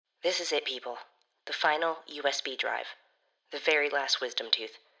This is it, people. The final USB drive. The very last wisdom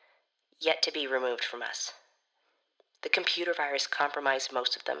tooth. Yet to be removed from us. The computer virus compromised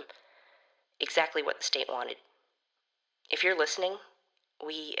most of them. Exactly what the state wanted. If you're listening,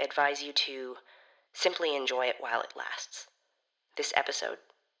 we advise you to simply enjoy it while it lasts. This episode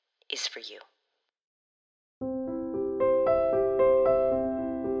is for you.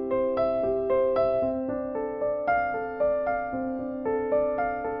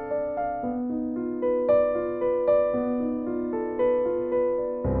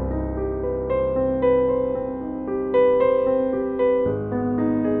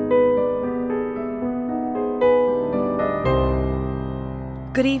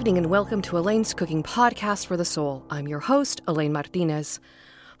 Good evening and welcome to Elaine's Cooking Podcast for the Soul. I'm your host, Elaine Martinez.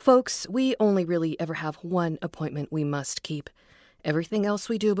 Folks, we only really ever have one appointment we must keep. Everything else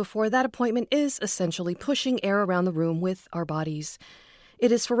we do before that appointment is essentially pushing air around the room with our bodies.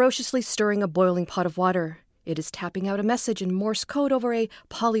 It is ferociously stirring a boiling pot of water. It is tapping out a message in Morse code over a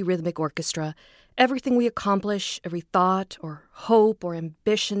polyrhythmic orchestra. Everything we accomplish, every thought or hope or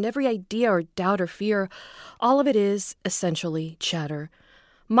ambition, every idea or doubt or fear, all of it is essentially chatter.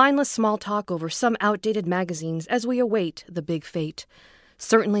 Mindless small talk over some outdated magazines as we await the big fate.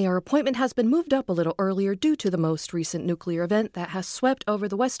 Certainly our appointment has been moved up a little earlier due to the most recent nuclear event that has swept over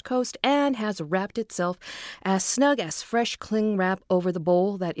the West Coast and has wrapped itself as snug as fresh cling wrap over the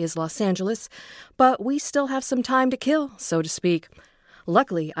bowl that is Los Angeles. But we still have some time to kill, so to speak.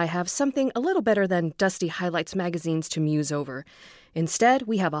 Luckily, I have something a little better than dusty highlights magazines to muse over. Instead,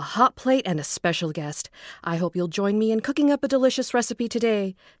 we have a hot plate and a special guest. I hope you'll join me in cooking up a delicious recipe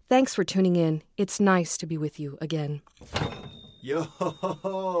today. Thanks for tuning in. It's nice to be with you again.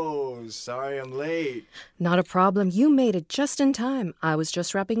 Yo, sorry I'm late. Not a problem. You made it just in time. I was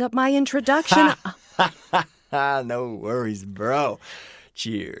just wrapping up my introduction. No worries, bro.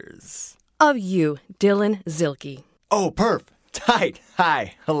 Cheers. Of you, Dylan Zilke. Oh, perf. Tight.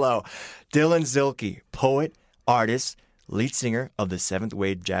 Hi. Hello. Dylan Zilke, poet, artist, lead singer of the seventh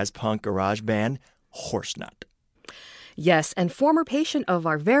wave jazz punk garage band, Horsenut. Yes, and former patient of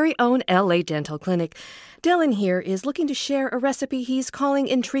our very own LA Dental Clinic. Dylan here is looking to share a recipe he's calling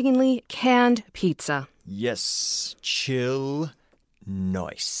intriguingly canned pizza. Yes, chill,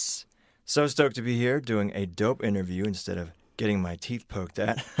 nice. So stoked to be here doing a dope interview instead of getting my teeth poked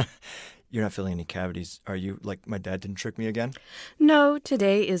at. You're not feeling any cavities, are you? Like my dad didn't trick me again? No,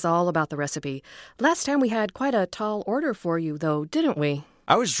 today is all about the recipe. Last time we had quite a tall order for you, though, didn't we?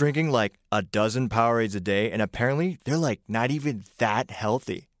 I was drinking like a dozen Powerades a day, and apparently they're like not even that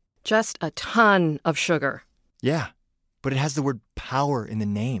healthy. Just a ton of sugar. Yeah, but it has the word power in the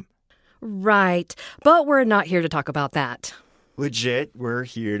name. Right, but we're not here to talk about that. Legit, we're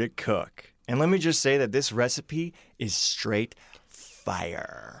here to cook. And let me just say that this recipe is straight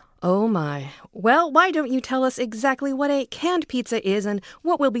fire. Oh my. Well, why don't you tell us exactly what a canned pizza is and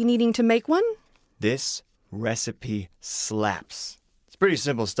what we'll be needing to make one? This recipe slaps. It's pretty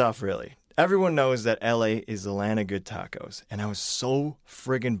simple stuff, really. Everyone knows that LA is the land of good tacos, and I was so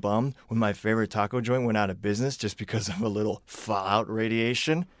friggin' bummed when my favorite taco joint went out of business just because of a little fallout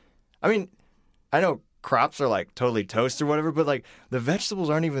radiation. I mean, I know crops are like totally toast or whatever, but like the vegetables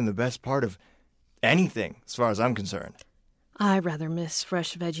aren't even the best part of anything as far as I'm concerned. I rather miss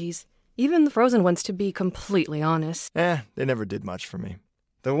fresh veggies, even the frozen ones, to be completely honest. They never did much for me.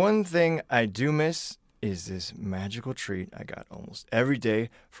 The one thing I do miss is this magical treat I got almost every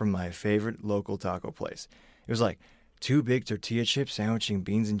day from my favorite local taco place. It was like 2 big tortilla chips sandwiching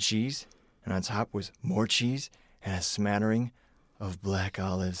beans and cheese, and on top was more cheese and a smattering of black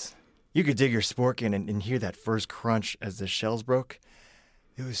olives. You could dig your spork in and hear that first crunch as the shells broke.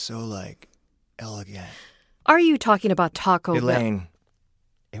 It was so, like, elegant. Are you talking about Taco Bell? Elaine,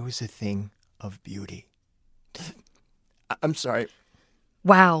 it was a thing of beauty. I'm sorry.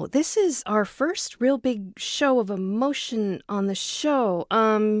 Wow, this is our first real big show of emotion on the show.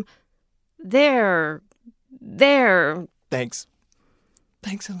 There. Thanks,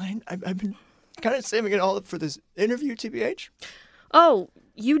 Elaine. I've been kind of saving it all up for this interview, TBH. Oh,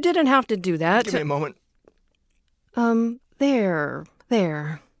 you didn't have to do that. Give me a moment. There.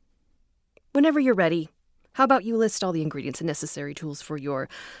 Whenever you're ready, how about you list all the ingredients and necessary tools for your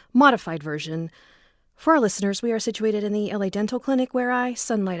modified version? For our listeners, we are situated in the LA Dental Clinic where I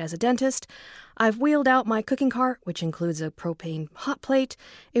sunlight as a dentist. I've wheeled out my cooking cart, which includes a propane hot plate,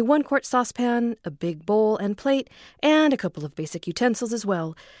 a 1-quart saucepan, a big bowl and plate, and a couple of basic utensils as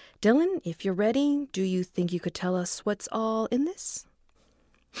well. Dylan, if you're ready, do you think you could tell us what's all in this?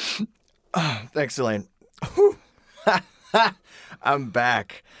 Thanks, Elaine. I'm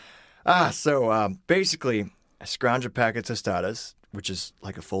back. So basically, I scrounge a pack of tostadas, which is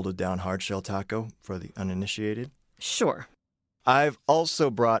like a folded down hard shell taco for the uninitiated. Sure. I've also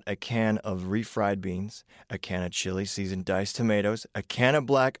brought a can of refried beans, a can of chili seasoned diced tomatoes, a can of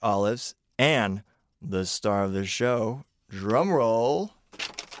black olives, and the star of the show, drum roll.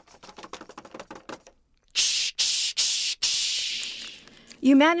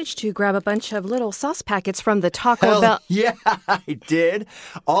 You managed to grab a bunch of little sauce packets from the Taco Hell Bell. yeah, I did.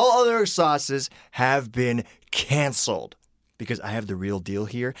 All other sauces have been canceled because I have the real deal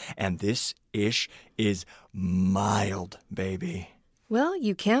here, and this ish is mild, baby. Well,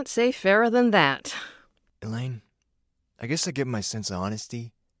 you can't say fairer than that. Elaine, I guess I get my sense of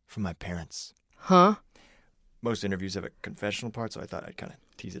honesty from my parents. Huh? Most interviews have a confessional part, so I thought I'd kind of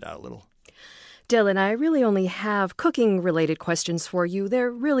tease it out a little. Dylan, I really only have cooking-related questions for you. There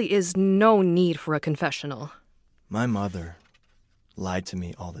really is no need for a confessional. My mother lied to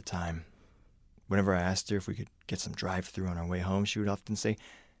me all the time. Whenever I asked her if we could get some drive-thru on our way home, she would often say,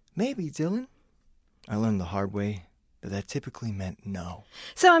 "Maybe, Dylan." I learned the hard way that typically meant no.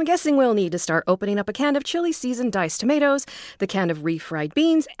 So I'm guessing we'll need to start opening up a can of chili seasoned diced tomatoes, the can of refried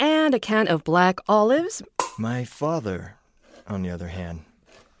beans, and a can of black olives. My father, on the other hand,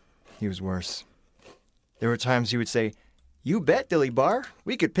 he was worse. There were times he would say, "You bet, Dilly Bar.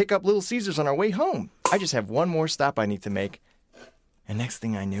 We could pick up Little Caesars on our way home. I just have one more stop I need to make." And next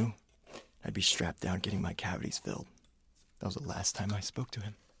thing I knew, I'd be strapped down getting my cavities filled. That was the last time I spoke to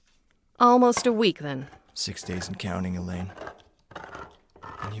him. Almost a week, then. 6 days and counting, Elaine.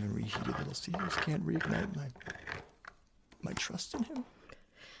 And even reheated Little Caesars can't reignite my trust in him.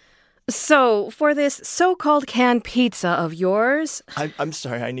 So, for this so-called canned pizza of yours... I'm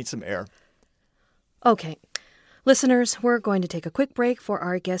sorry, I need some air. Okay. Listeners, we're going to take a quick break for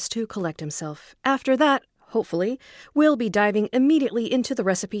our guest to collect himself. After that, hopefully, we'll be diving immediately into the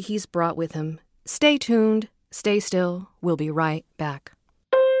recipe he's brought with him. Stay tuned, stay still, we'll be right back.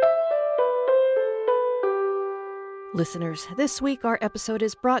 Listeners, this week our episode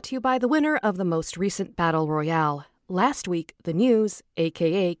is brought to you by the winner of the most recent Battle Royale. Last week, the News,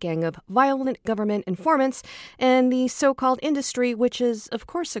 aka gang of violent government informants, and the so-called industry, which is, of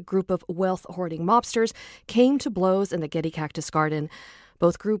course, a group of wealth-hoarding mobsters, came to blows in the Getty Cactus Garden.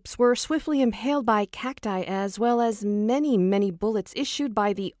 Both groups were swiftly impaled by cacti, as well as many, many bullets issued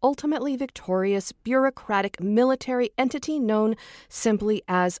by the ultimately victorious bureaucratic military entity known simply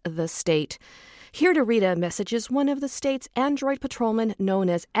as the state. Here to read a message is one of the state's android patrolmen known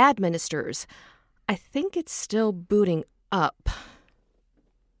as administers. I think it's still booting up.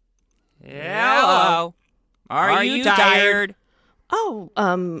 Hello. Are you tired? Oh,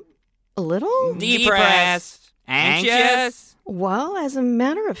 a little? Depressed? Anxious? Well, as a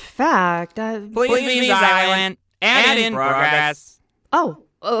matter of fact, Please be silent and in progress. Oh,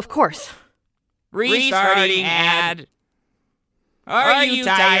 of course. Restarting ad. Are you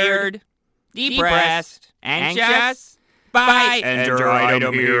tired? Depressed? Anxious? Bye. Enter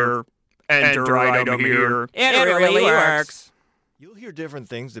item here. Enter item here. It really works. You'll hear different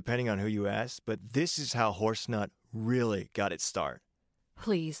things depending on who you ask, but this is how Horsenut really got its start.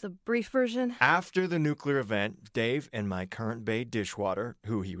 Please, the brief version. After the nuclear event, Dave and my current bae, Dishwater,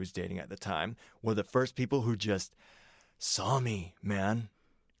 who he was dating at the time, were the first people who just saw me, man.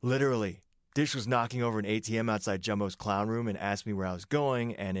 Literally. Dish was knocking over an ATM outside Jumbo's clown room and asked me where I was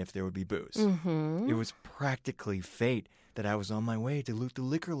going and if there would be booze. Mm-hmm. It was practically fate that I was on my way to loot the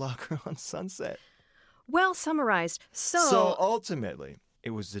liquor locker on Sunset. Well summarized. So ultimately,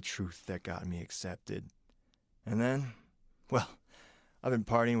 it was the truth that got me accepted. And then, well, I've been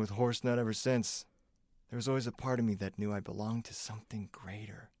partying with Horsenut ever since. There was always a part of me that knew I belonged to something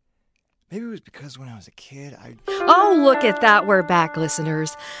greater. Maybe it was because when I was a kid, Oh, look at that. We're back,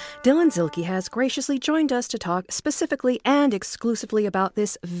 listeners. Dylan Zielke has graciously joined us to talk specifically and exclusively about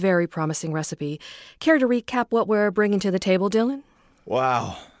this very promising recipe. Care to recap what we're bringing to the table, Dylan?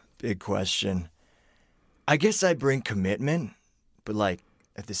 Wow, big question. I guess I bring commitment, but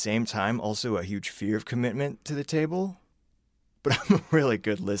at the same time, also a huge fear of commitment to the table. But I'm a really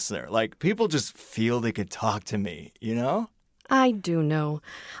good listener. People just feel they could talk to me, you know? I do know.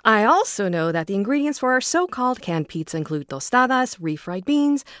 I also know that the ingredients for our so-called canned pizza include tostadas, refried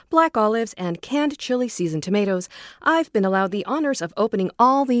beans, black olives, and canned chili seasoned tomatoes. I've been allowed the honors of opening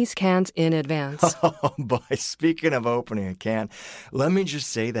all these cans in advance. Oh boy, speaking of opening a can, let me just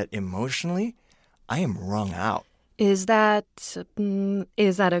say that emotionally, I am wrung out. Is that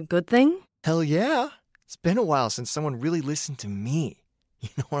a good thing? Hell yeah. It's been a while since someone really listened to me. You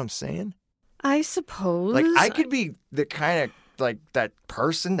know what I'm saying? I suppose. I could be the kind of that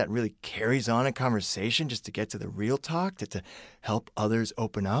person that really carries on a conversation just to get to the real talk, to help others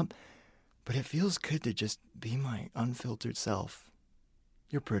open up. But it feels good to just be my unfiltered self.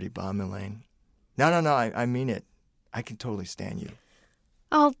 You're pretty bomb, Elaine. No, I mean it. I can totally stand you.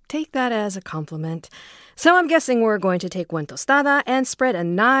 I'll take that as a compliment. So I'm guessing we're going to take one tostada and spread a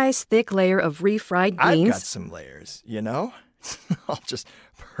nice thick layer of refried beans. I've got some layers, you know? All just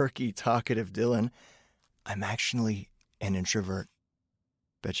perky, talkative Dylan. I'm actually an introvert.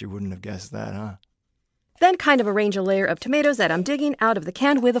 Bet you wouldn't have guessed that, huh? Then kind of arrange a layer of tomatoes that I'm digging out of the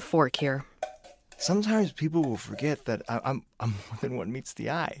can with a fork here. Sometimes people will forget that I'm more than what meets the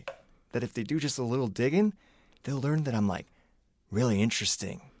eye. That if they do just a little digging, they'll learn that I'm, like, really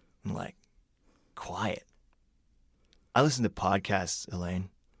interesting and, like, quiet. I listen to podcasts, Elaine.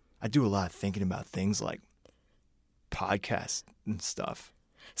 I do a lot of thinking about things like podcasts and stuff.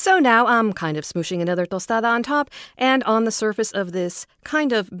 So now I'm kind of smooshing another tostada on top, and on the surface of this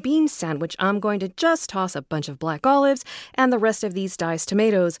kind of bean sandwich, I'm going to just toss a bunch of black olives and the rest of these diced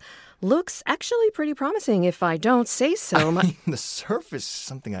tomatoes. Looks actually pretty promising if I don't say so. I mean, the surface is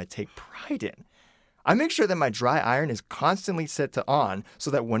something I take pride in. I make sure that my dry iron is constantly set to on so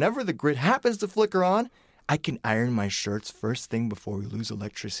that whenever the grid happens to flicker on, I can iron my shirts first thing before we lose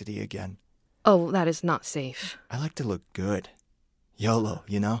electricity again. Oh, that is not safe. I like to look good. YOLO,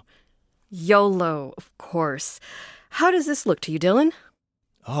 you know? YOLO, of course. How does this look to you, Dylan?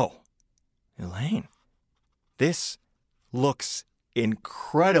 Oh, Elaine, this looks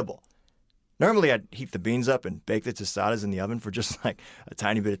incredible. Normally, I'd heat the beans up and bake the tostadas in the oven for just like a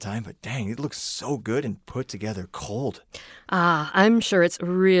tiny bit of time, but dang, it looks so good and put together cold. Ah, I'm sure it's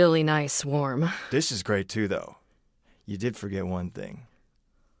really nice warm. This is great too, though. You did forget one thing.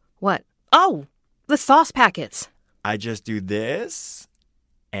 What? Oh, the sauce packets. I just do this,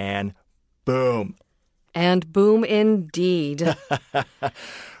 and boom. And boom indeed.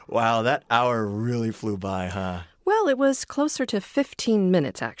 Wow, that hour really flew by, huh? Well, it was closer to 15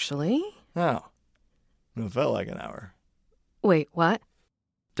 minutes, actually. Oh, it felt like an hour. Wait, what?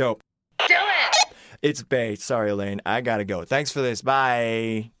 Dope. Do it! It's Bay. Sorry, Elaine. I gotta go. Thanks for this.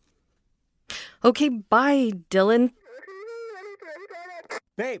 Bye. Okay, bye, Dylan.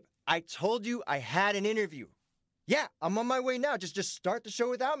 Babe, I told you I had an interview. Yeah, I'm on my way now. Just start the show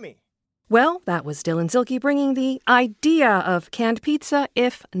without me. Well, that was Dylan Zilke bringing the idea of canned pizza,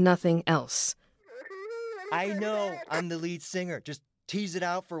 if nothing else. I know I'm the lead singer. Just tease it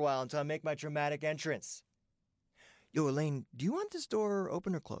out for a while until I make my dramatic entrance. Yo, Elaine, do you want this door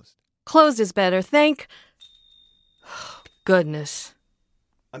open or closed? Closed is better, thank goodness.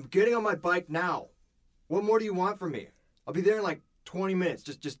 I'm getting on my bike now. What more do you want from me? I'll be there in like 20 minutes.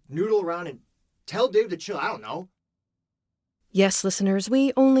 Just noodle around and tell Dave to chill. I don't know. Yes, listeners,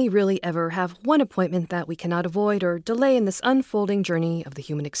 we only really ever have one appointment that we cannot avoid or delay in this unfolding journey of the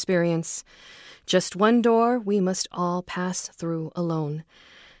human experience. Just one door we must all pass through alone.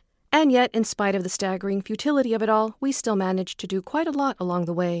 And yet, in spite of the staggering futility of it all, we still manage to do quite a lot along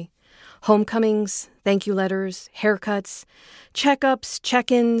the way. Homecomings, thank you letters, haircuts, checkups,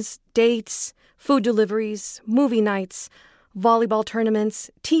 check-ins, dates, food deliveries, movie nights, volleyball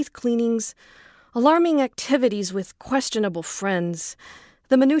tournaments, teeth cleanings, alarming activities with questionable friends.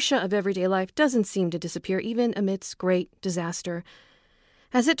 The minutiae of everyday life doesn't seem to disappear even amidst great disaster.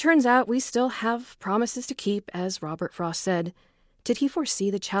 As it turns out, we still have promises to keep, as Robert Frost said. Did he foresee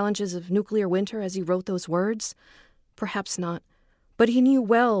the challenges of nuclear winter as he wrote those words? Perhaps not. But he knew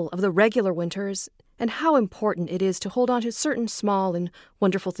well of the regular winters and how important it is to hold on to certain small and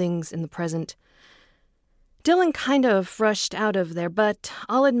wonderful things in the present. Dylan kind of rushed out of there, but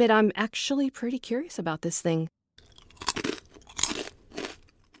I'll admit I'm actually pretty curious about this thing.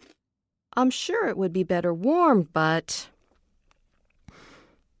 I'm sure it would be better warm, but...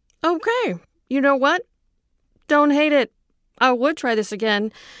 Okay, you know what? Don't hate it. I would try this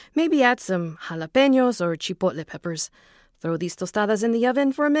again. Maybe add some jalapenos or chipotle peppers. Throw these tostadas in the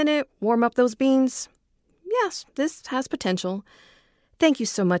oven for a minute, warm up those beans. Yes, this has potential. Thank you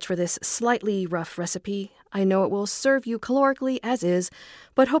so much for this slightly rough recipe. I know it will serve you calorically as is,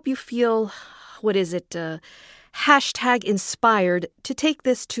 but hope you feel, hashtag inspired to take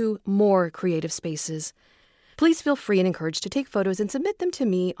this to more creative spaces. Please feel free and encouraged to take photos and submit them to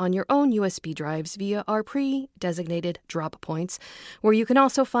me on your own USB drives via our pre-designated drop points, where you can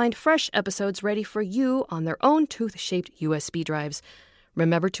also find fresh episodes ready for you on their own tooth-shaped USB drives.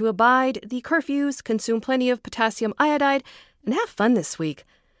 Remember to abide the curfews, consume plenty of potassium iodide, and have fun this week.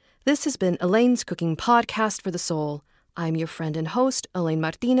 This has been Elaine's Cooking Podcast for the Soul. I'm your friend and host, Elaine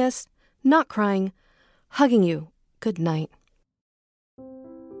Martinez, not crying, hugging you. Good night.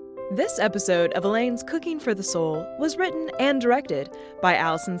 This episode of Elaine's Cooking for the Soul was written and directed by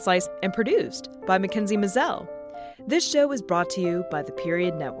Allison Slice and produced by Mackenzie Mazzell. This show is brought to you by the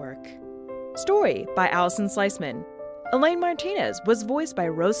Period Network. Story by Allison Sliceman. Elaine Martinez was voiced by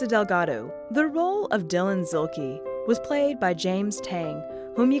Rosa Delgado. The role of Dylan Zilke was played by James Tang,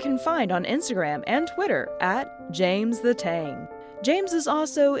 whom you can find on Instagram and Twitter at James the Tang. James is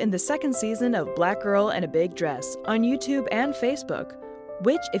also in the second season of Black Girl in a Big Dress on YouTube and Facebook,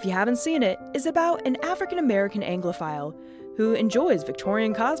 which, if you haven't seen it, is about an African-American Anglophile who enjoys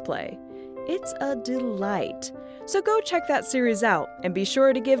Victorian cosplay. It's a delight. So go check that series out and be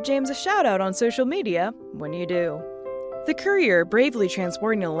sure to give James a shout out on social media when you do. The courier bravely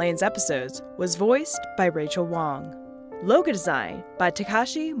transporting Elaine's episodes was voiced by Rachel Wong. Logo design by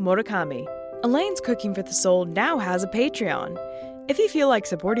Takashi Murakami. Elaine's Cooking for the Soul now has a Patreon. If you feel like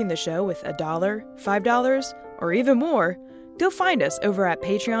supporting the show with $1, $5, or even more, go find us over at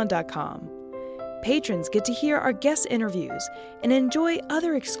patreon.com. Patrons get to hear our guest interviews and enjoy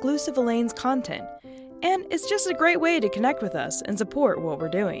other exclusive Elaine's content, and it's just a great way to connect with us and support what we're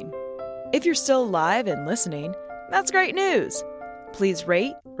doing. If you're still alive and listening, that's great news! Please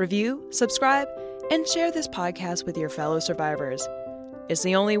rate, review, subscribe, and share this podcast with your fellow survivors. It's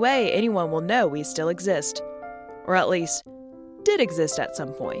the only way anyone will know we still exist, or at least did exist at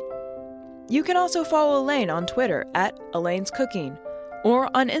some point. You can also follow Elaine on Twitter at Elaine's Cooking or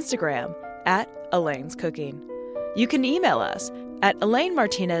on Instagram at Elaine's Cooking. You can email us at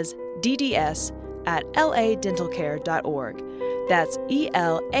elainemartinez.dds@ladentalcare.org. That's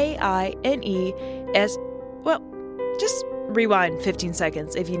ELAINES. Well, just rewind 15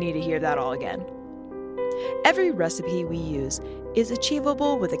 seconds if you need to hear that all again. Every recipe we use is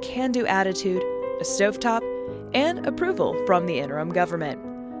achievable with a can-do attitude, a stovetop, and approval from the interim government.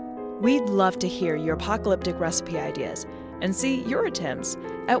 We'd love to hear your apocalyptic recipe ideas and see your attempts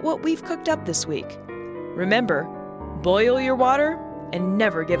at what we've cooked up this week. Remember, boil your water and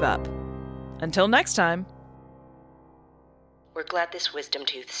never give up. Until next time. We're glad this wisdom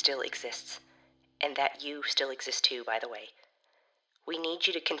tooth still exists, and that you still exist too, by the way. We need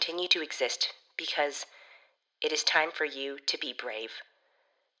you to continue to exist because it is time for you to be brave.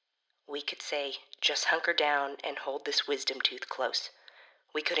 We could say, just hunker down and hold this wisdom tooth close.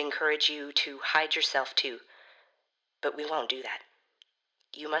 We could encourage you to hide yourself too, but we won't do that.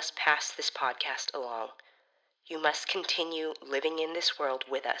 You must pass this podcast along. You must continue living in this world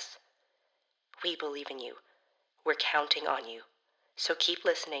with us. We believe in you. We're counting on you. So keep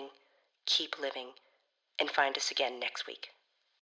listening, keep living, and find us again next week.